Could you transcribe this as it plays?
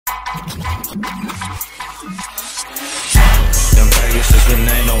Them Pegasisflame,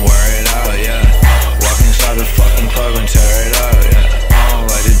 they don't wear it out, yeah. Walk inside the fucking club and tear it up, yeah. I don't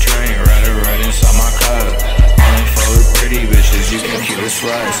like to drink, rather right inside my cup. Only fuck with pretty bitches, you can keep the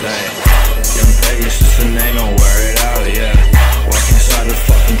sluts, ayy. Them Pegasisflame, they don't wear it out, yeah. Walk inside the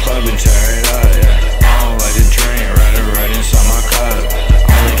fucking club and tear it up, yeah. I don't like to drink, rather right inside my cup.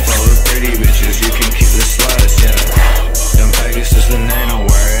 Only fuck with pretty bitches, you can keep the sluts, yeah. Them Pegasisflame, they don't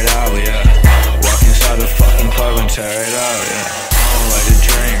wear it out, yeah. Walk inside the fucking club and tear it up, yeah. I don't like to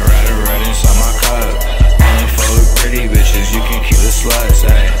drink, rather right inside my cup. Only fuck with pretty bitches, you can keep the sluts,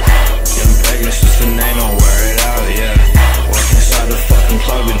 ayy. Them Pegasisflame, they don't wear it out, yeah. Walk inside the fucking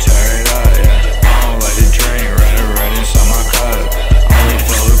club and tear it up, yeah. I don't like to drink, rather right inside my cup. Only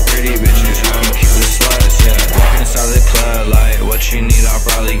fuck with pretty bitches, you can keep the sluts, yeah. Walk inside the club like, what you need, I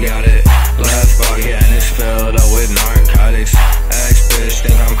probably got it. Left pocket and it's filled up with narcotics. Ex-bitch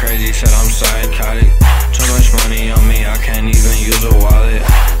think I'm crazy, said I'm psychotic. Too much money on me, I can't even use a wallet.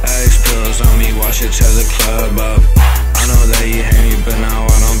 X-pills on me, watch it tear the club up. I know that you hate me, but now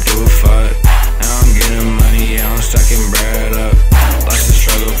I don't give a fuck. Now I'm getting money, yeah, I'm stacking bread up. Life's a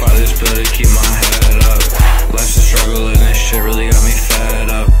struggle, fight this bill to keep my head up. Life's a struggle and this shit really got me fed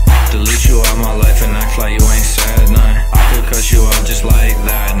up. Delete you out my life and act like you ain't said none. I could cut you out just like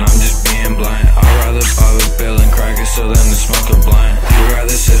that, and I'm just being blunt. I'd rather pop a pill and crack it so than to smoke a blunt. You'd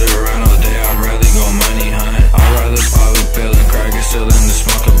rather sit around all day, I'd rather go money hunt. I'd rather pop a pill and crack it so than to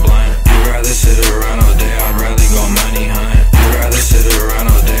smoke a blunt. You'd rather sit around all day, I'd rather go money hunt. You'd rather sit around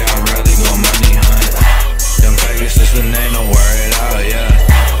all day, I'd rather go money hunt. Them Pegasisflame, they don't wear it out, yeah.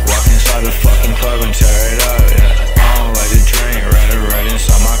 Walk inside the fucking club and tear it up, yeah. I don't like to drink, rather right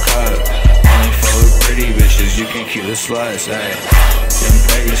inside my cup. Only fuck with pretty bitches, you can keep the sluts, ayy. Them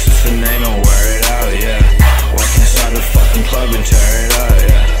Pegasisflame, they don't wear it out, yeah. Walk inside the fucking club and tear it up,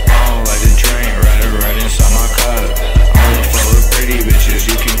 yeah. I don't like to drink, rather right inside my cup. Only fuck with pretty bitches,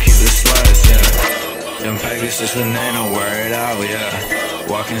 you can keep the sluts, yeah. Them Pegasisflame, they don't wear it out, yeah.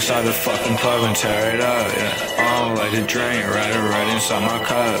 Walk inside the fucking club and tear it up, yeah. I don't like to drink, rather right inside my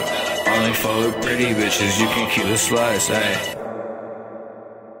cup. Only fuck with pretty bitches, you can keep the sluts, ayy.